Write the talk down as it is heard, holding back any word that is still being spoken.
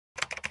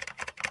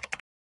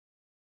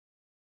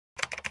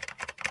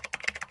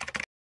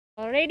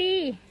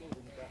Ready?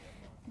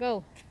 Go.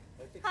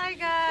 Hi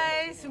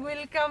guys!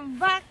 Welcome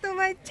back to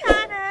my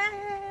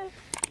channel!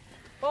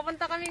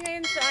 Pupunta kami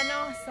ngayon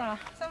sa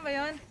saan ba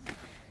yun?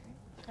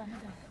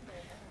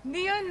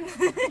 Hindi yun!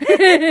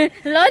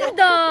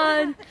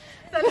 London!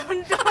 Sa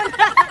London!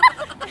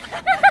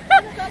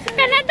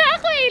 Canada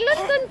ako eh!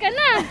 London ka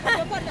na!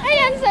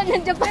 Ayan, saan na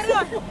Japan?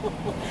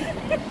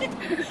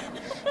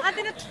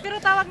 Pero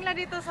tawag nila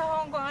dito sa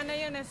Hong Kong, ano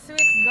yun,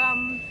 sweet gum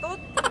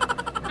tooth?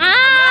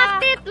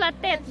 Tit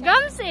latit.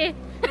 Gums eh.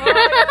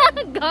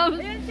 Gums.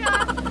 Ayan siya!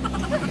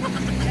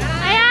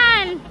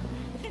 Ayan!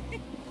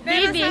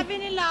 Pero Baby. sabi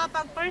nila,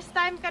 pag first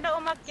time ka daw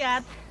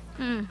umakyat,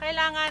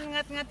 kailangan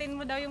ngat-ngatin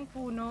mo daw yung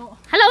puno.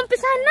 Hala,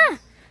 umpisahan na!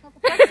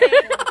 Kasi,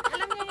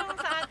 alam niyo yung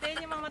sa atin,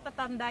 yung mga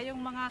matatanda, yung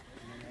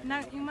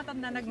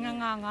matanda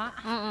nagnganganga.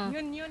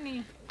 Yun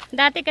eh.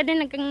 Dati ka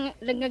din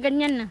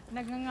nagganyan na.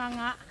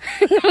 Nagnganganga.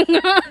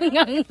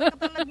 Nganga.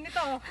 Katulad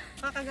nito,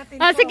 kakagatin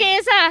Oh, ko. sige,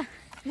 isa.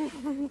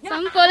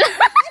 Sample.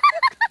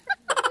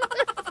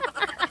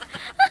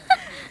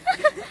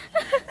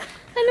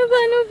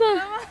 Ano ba?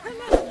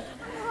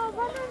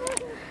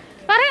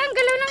 Parang ang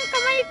galaw ng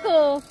kamay ko.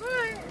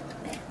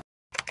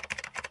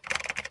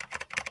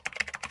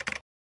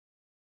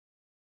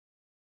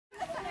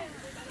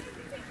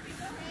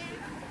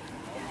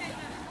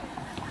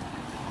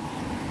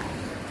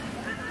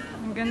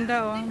 Ang ganda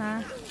ha.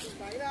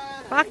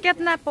 Paakyat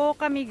na po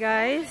kami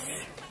guys.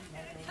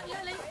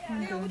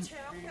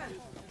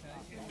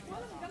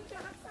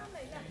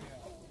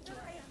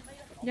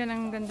 Yan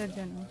ang ganda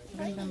dyan.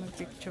 Ganda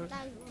mag-picture.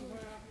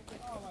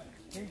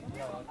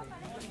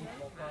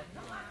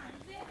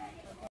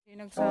 Hindi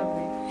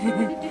nagsabi.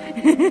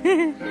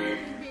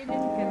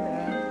 Ganda.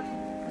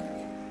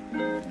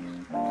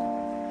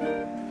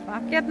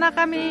 Paakyat na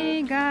kami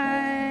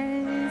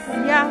guys.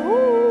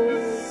 Yahoo!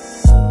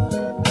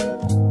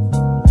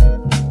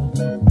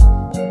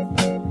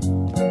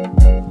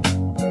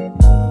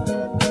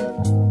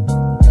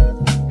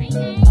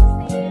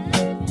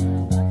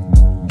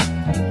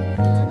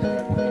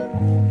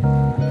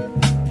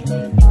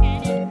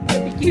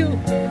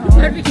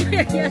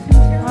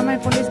 May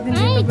pulis din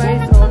dito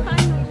guys.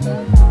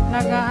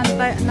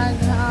 Nag-aantay,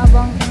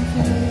 nag-aabang kung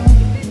sino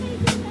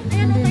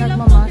yung hindi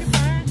nagmamas.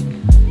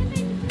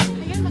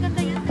 Ayan,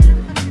 maganda yan.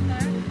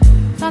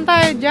 Saan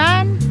tayo?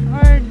 Dyan?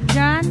 Or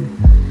dyan?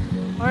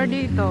 Or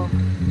dito?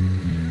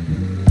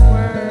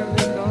 Where are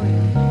we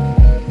going?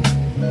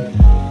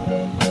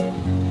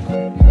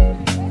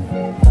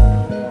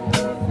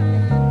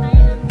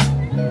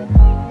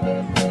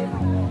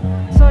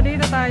 So,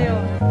 dito tayo.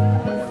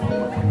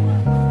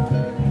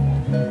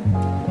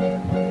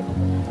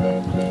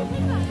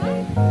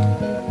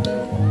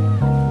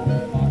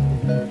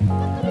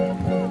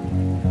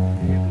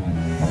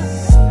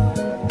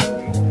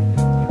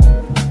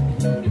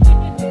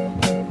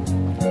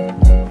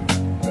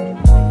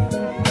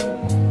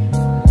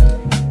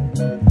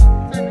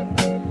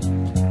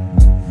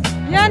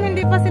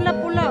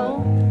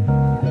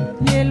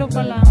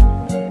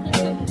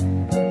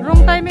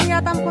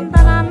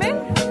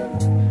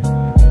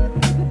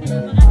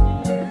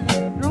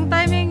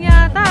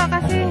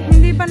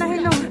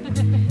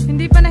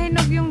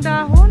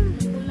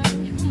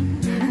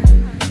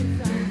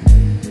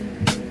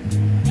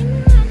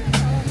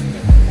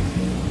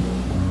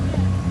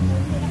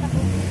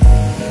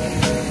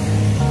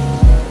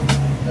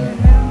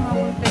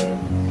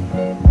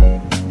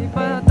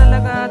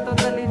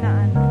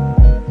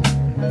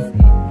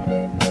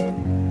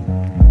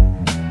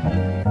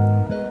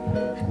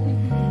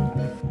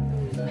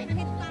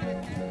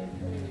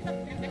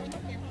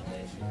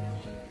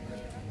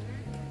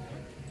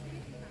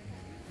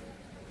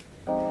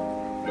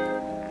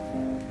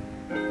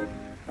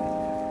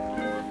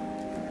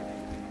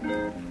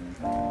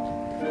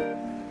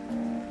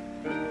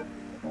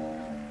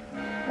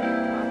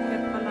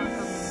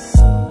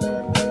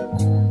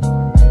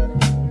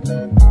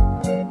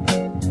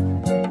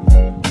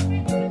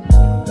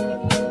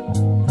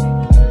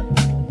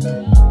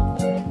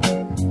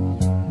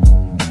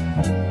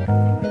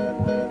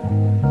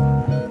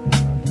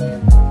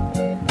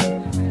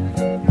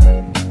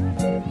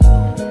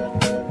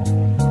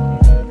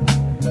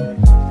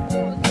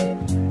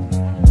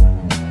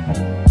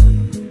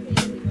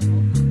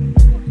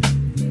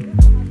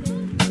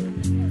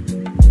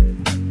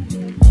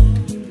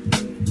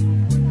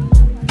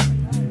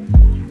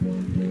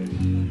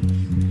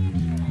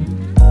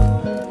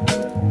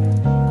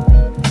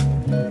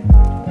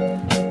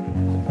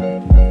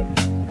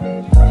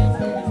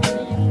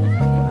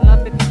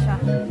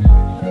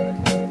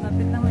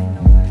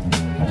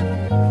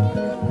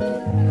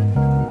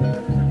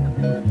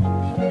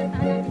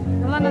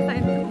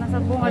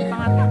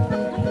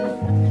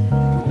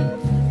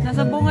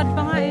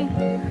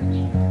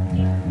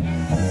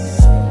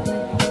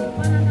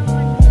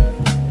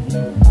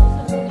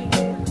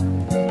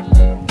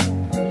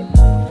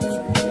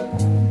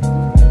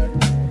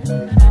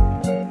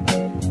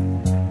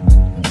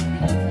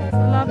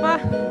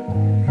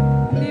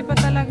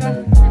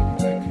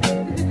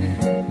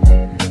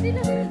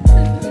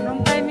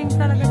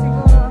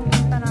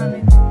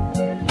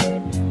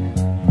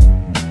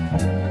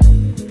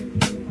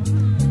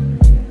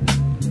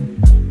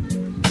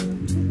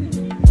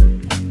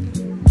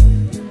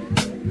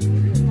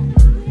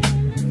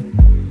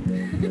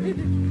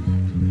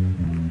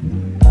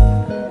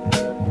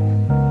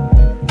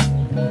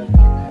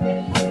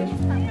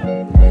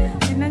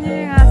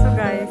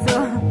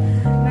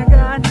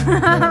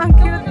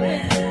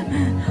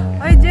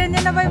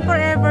 yung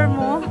forever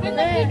mo?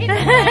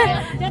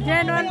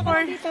 Gen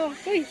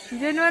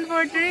 143.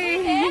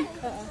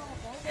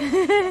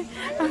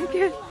 Ang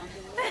cute.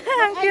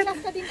 Ang cute.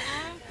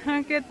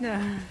 Ang cute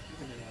niya.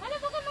 Ano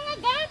ba ka mga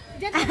gat?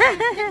 Diyan Yan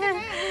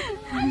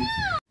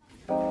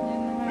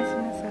naman yung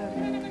sinasabi.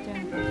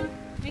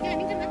 Diyan.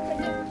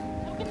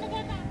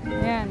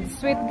 Yan,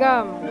 sweet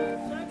gum.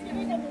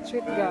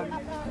 Sweet gum.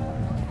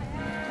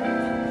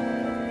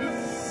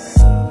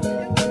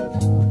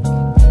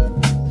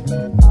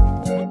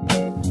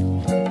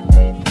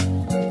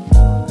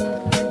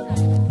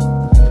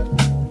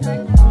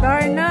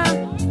 Darna.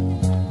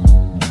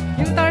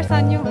 Yung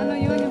Tarzan, yung ano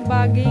yun, yung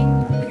bagging.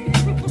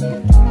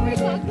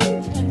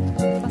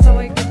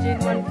 Pasaway ka Jane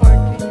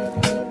 140.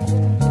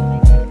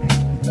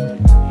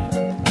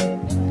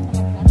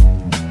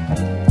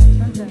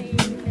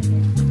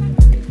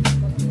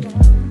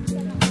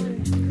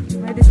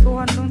 May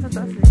diskuhan doon sa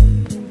taas eh.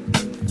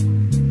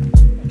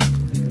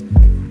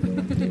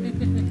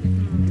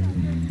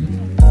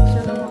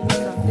 Siya lang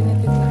mag-usap.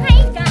 Tinitin na. Hi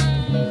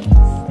guys!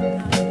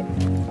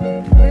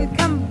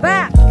 Welcome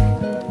back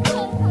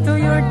to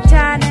your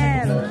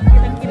channel.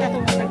 Kita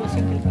tuh tago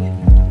single player.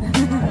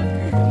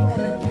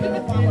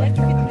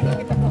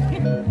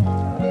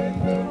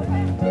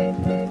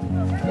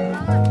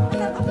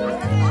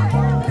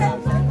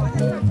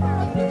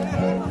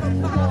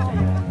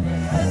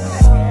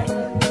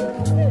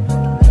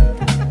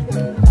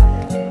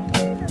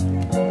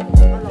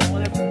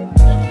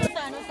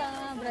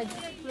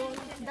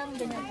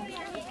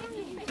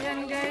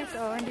 Yan guys,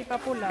 oh, hindi pa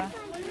pula.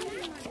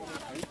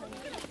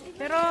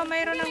 Pero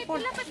mayroon ng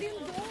pula.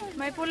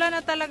 May pula na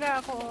talaga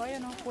ako. Oh,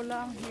 ayan oh,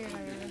 pula ang hair.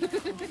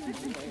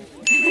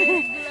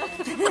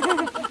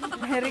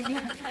 May regla.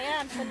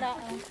 Ayan, pula.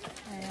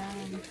 Ayan.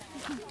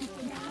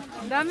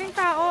 Ang daming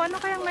tao. Ano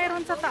kayang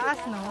mayroon sa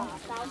taas, no?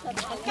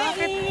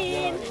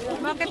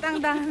 Bakit ang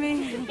dami?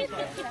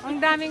 Ang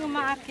daming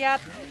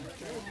umaakyat.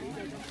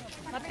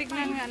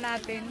 Matignan nga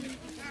natin.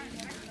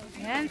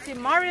 Ayan, si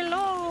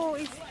Marilo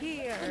is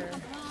here.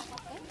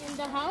 In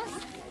the house?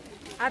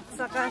 At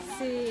saka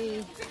si...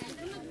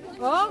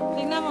 Oh,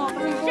 tingnan mo.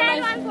 Kasing kulay.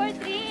 Jen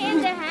 143 in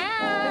the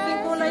house!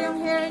 Kasing kulay yung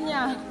hair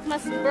niya.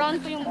 Mas brown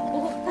po yung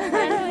buhok ko.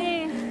 Ano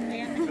eh.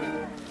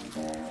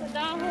 Sa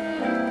dahon.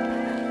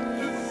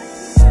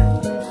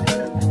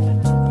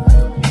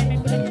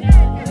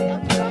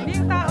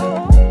 Daming tao,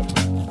 oh.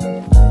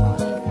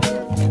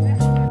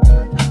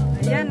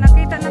 Ayan,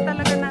 nakita na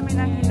talaga namin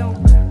ang hinog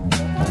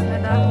na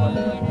dahon.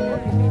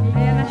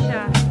 Ayan na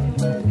siya.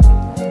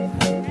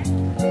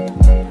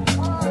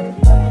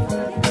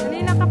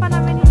 Kanina ka pa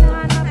namin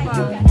hinahanap pa.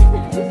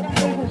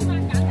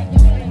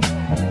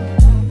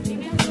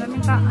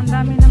 Ang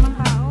dami namang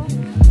tao.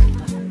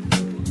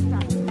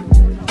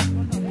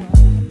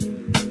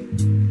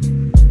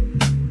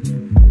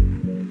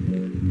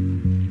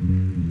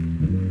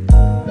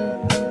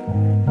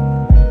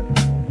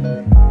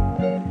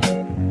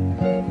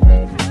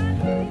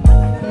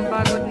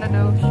 Pagod na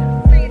daw siya.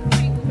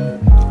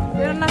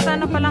 Pero nasa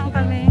ano pa lang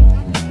kami?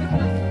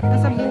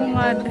 Nasa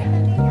bungad.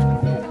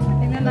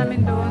 Tingnan namin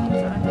doon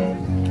sa ano.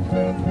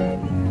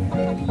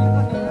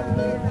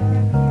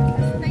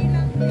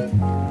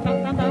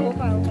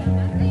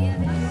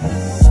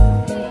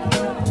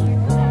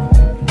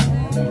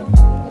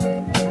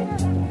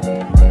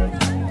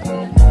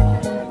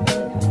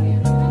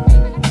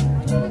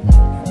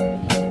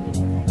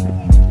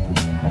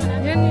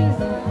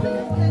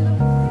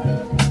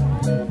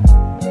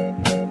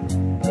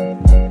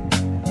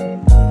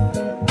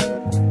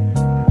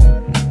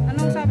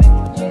 Anong sabi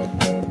mo?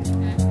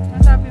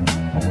 Anong sabi mo?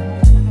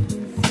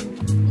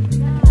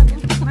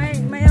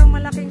 Mayroong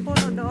malaking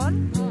puno doon?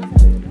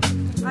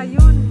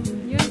 Ayun.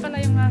 Yun pala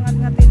yung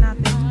ngangat-ngatin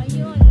natin.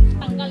 Ayun.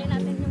 Tanggalin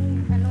natin yung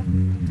ano.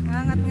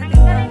 Ngangat-ngatin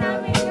Tanggalin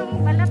namin yung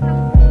balat ng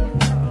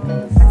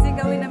Kasi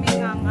gawin namin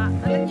nganga.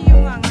 Alam niyo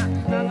yung nganga?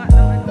 Nganga ng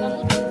ano?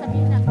 gamutin sa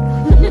binak.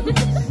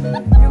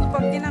 Yung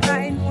pag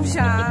kinakain mo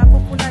siya,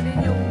 pupula din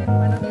yung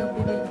ano yung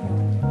bibig mo.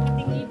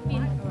 Ating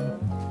ipin.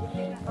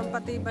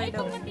 Pampatibay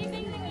daw.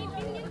 Patibay ng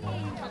ipin yun eh.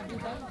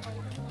 Patibay?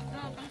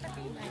 Oo,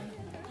 pampatibay.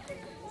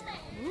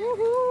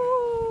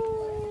 Woohoo!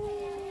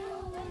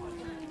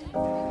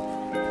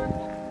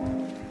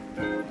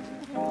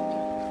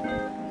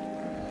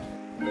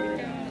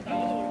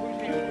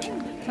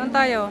 Saan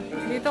tayo?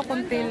 Dito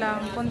konti lang.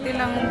 Konti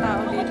lang ang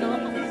tao dito.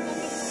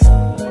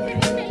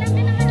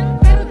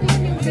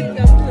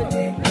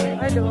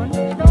 Ay, doon?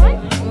 Doon?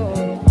 Oo.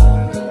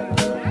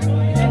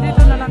 Eh,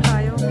 dito na lang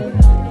tayo.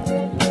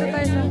 Dito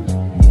tayo sa...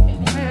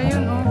 Ay,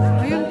 ayun oh.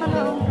 Ayun pala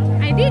oh.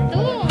 Ay,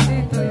 dito.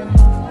 Dito yun.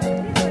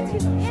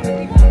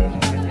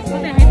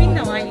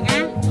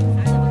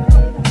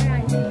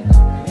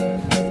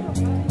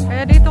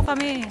 Kaya dito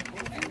kami.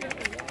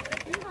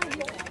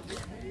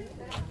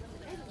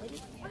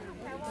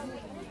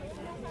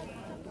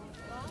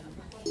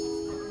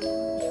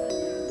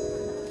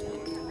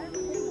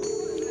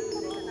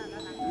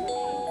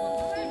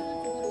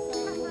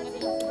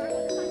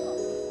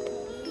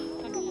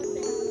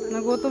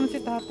 Nagutom si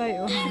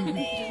tatay oh.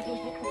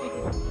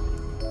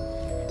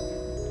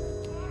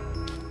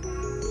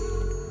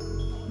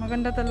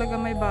 maganda talaga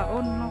may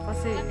baon, no?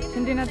 Kasi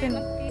hindi natin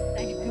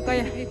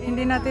kaya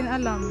hindi natin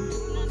alam.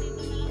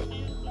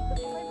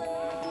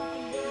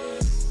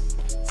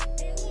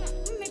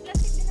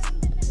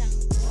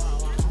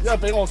因為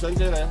俾我相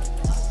機你，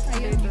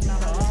 Dito na.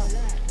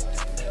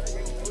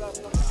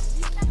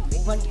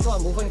 冇分都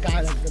係冇分界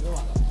啦，佢都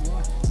話。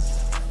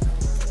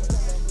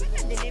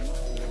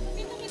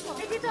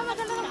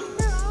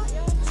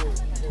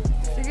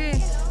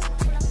 Sige.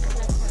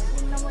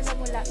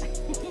 Mula-mula.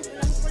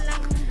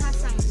 Pulang-pulang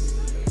hasang.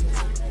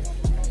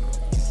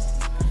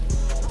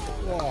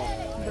哇！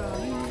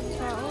 Daming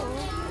tao, oh.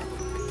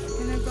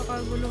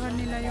 Pinagkakaguluhan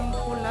nila yung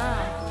pula.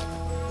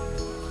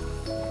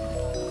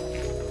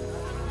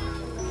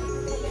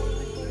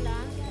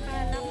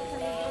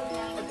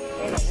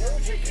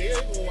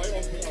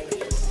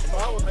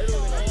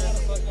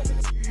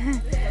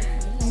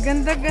 Ang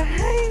ganda,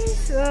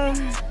 guys.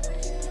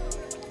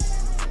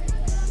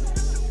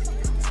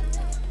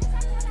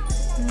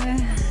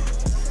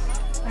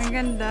 Ang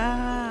ganda.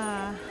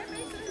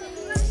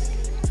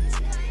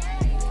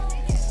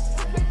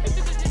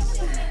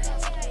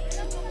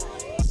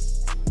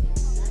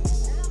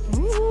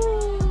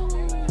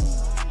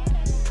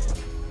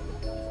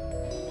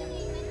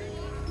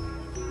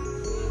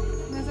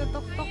 Nasa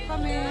tok-tok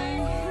kami.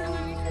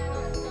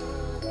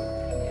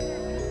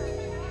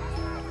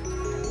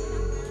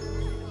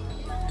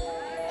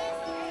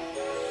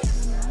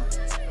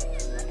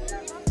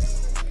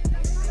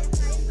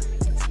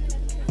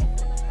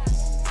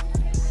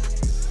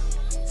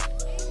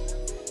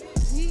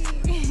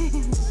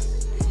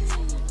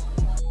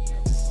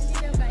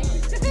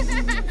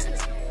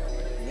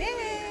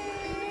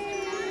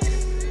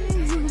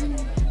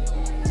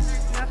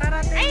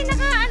 Ay,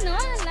 naka-ano?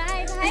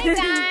 Live. Hi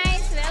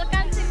guys!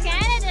 Welcome to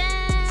Canada!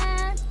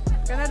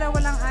 Canada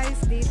walang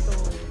ice dito.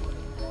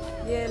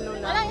 Yellow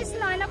lang. Walang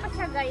snow na pa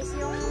siya guys.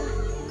 Yung...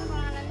 Ano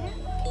pangalan niya?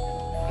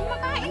 Ay,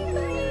 makain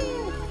to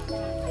eh!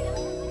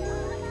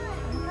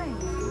 Okay.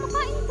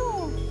 Makain to!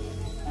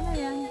 Ano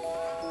yan?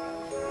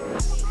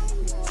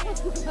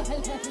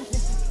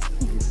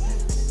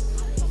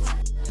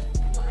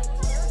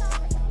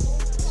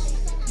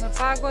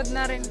 Napagod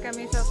na rin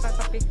kami sa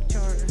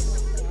pagka-picture.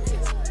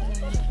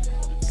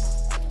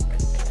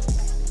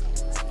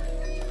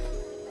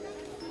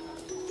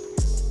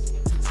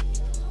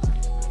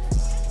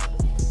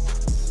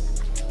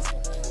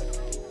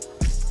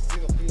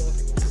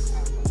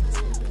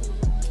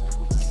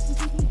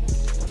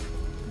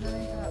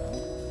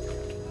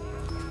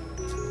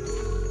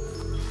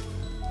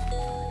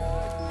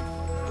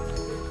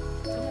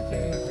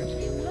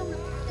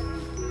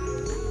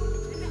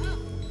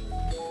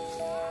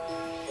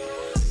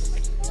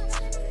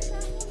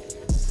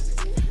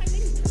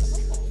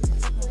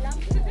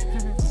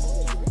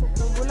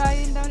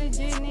 Gulayin daw ni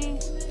Jenny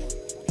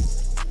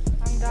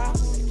ang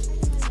dahon.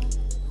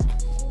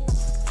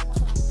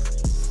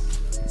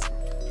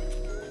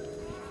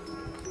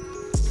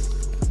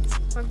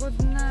 Pagod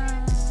na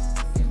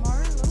si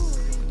Marlo.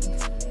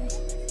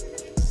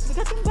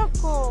 Ikatindak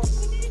ko.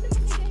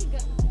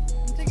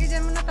 Sige,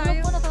 dyan muna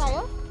tayo. Ano na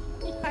tayo?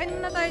 Kain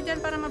muna tayo dyan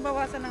para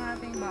mabawasan ang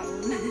ating baon.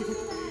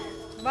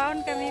 Baon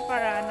kami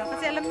para ano.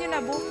 Kasi alam nyo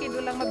na, bukid,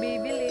 walang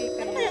mabibili.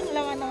 Ano kaya ang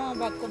laman ng mga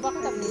bag ko?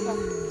 Bakit ako ba?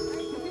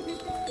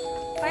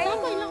 Kaya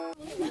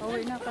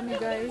pauwi na kami,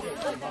 guys.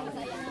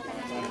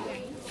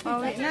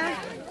 Pauwi na.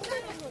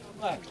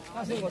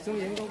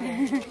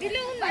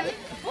 Dilaw na!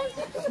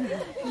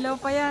 Ilaw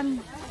pa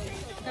yan.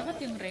 Dapat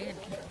yung red.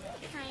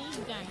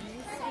 Hi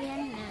guys!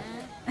 Ayan na.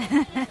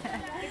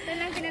 Ito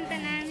lang pinanta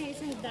namin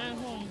isang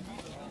dahon.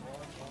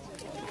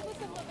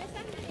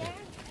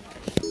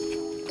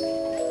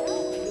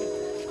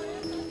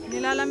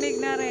 Nilalamig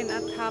na rin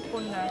at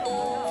hapon na.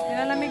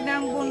 Nilalamig na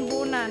ang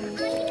bunbunan.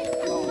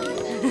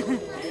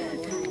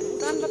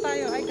 Saan ba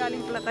tayo? Ay,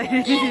 galing pala tayo.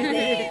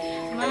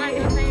 Mali.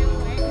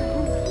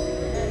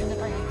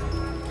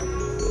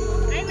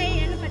 Ay,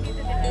 may ano pa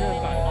dito dito.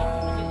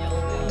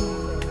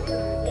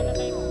 Diyan na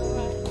tayo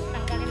kukuha.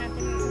 Tanggalin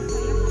natin yung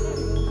isang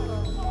sayo.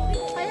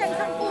 Kaya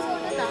isang puso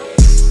na lang.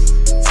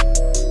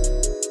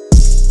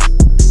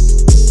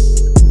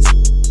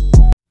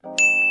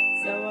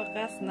 Sa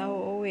wakas,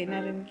 nauuwi na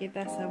rin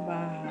kita sa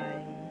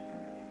bahay.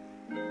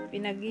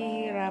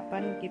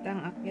 Pinaghihirapan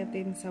kitang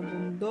akyatin sa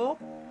bundok.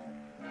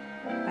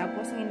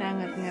 Tapos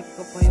inangat-ngat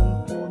ko pa yung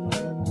puno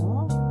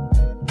mo.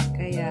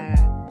 Kaya,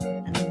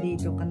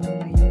 andito ka na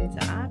ngayon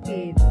sa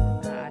akin.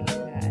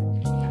 Naalagaan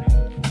kita.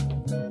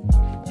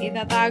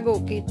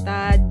 Itatago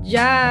kita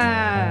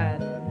dyan.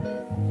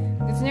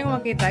 Gusto niyo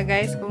makita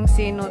guys kung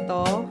sino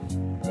to?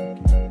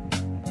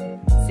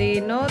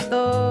 Sino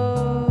to?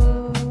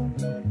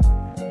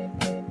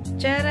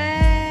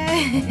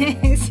 Tcharay!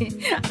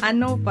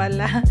 Ano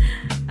pala?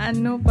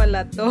 Ano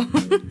pala to?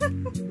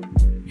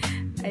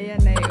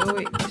 Ayan,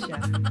 naiuwi ko siya.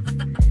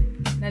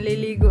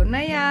 Naliligo na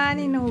yan.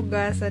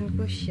 Hinuhugasan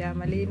ko siya.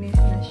 Malinis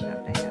na siya.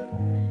 Kaya,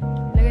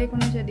 lagay ko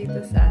na siya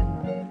dito sa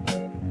ano.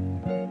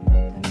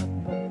 Sa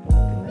notebook ko.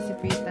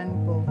 Pinasipitan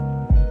ko.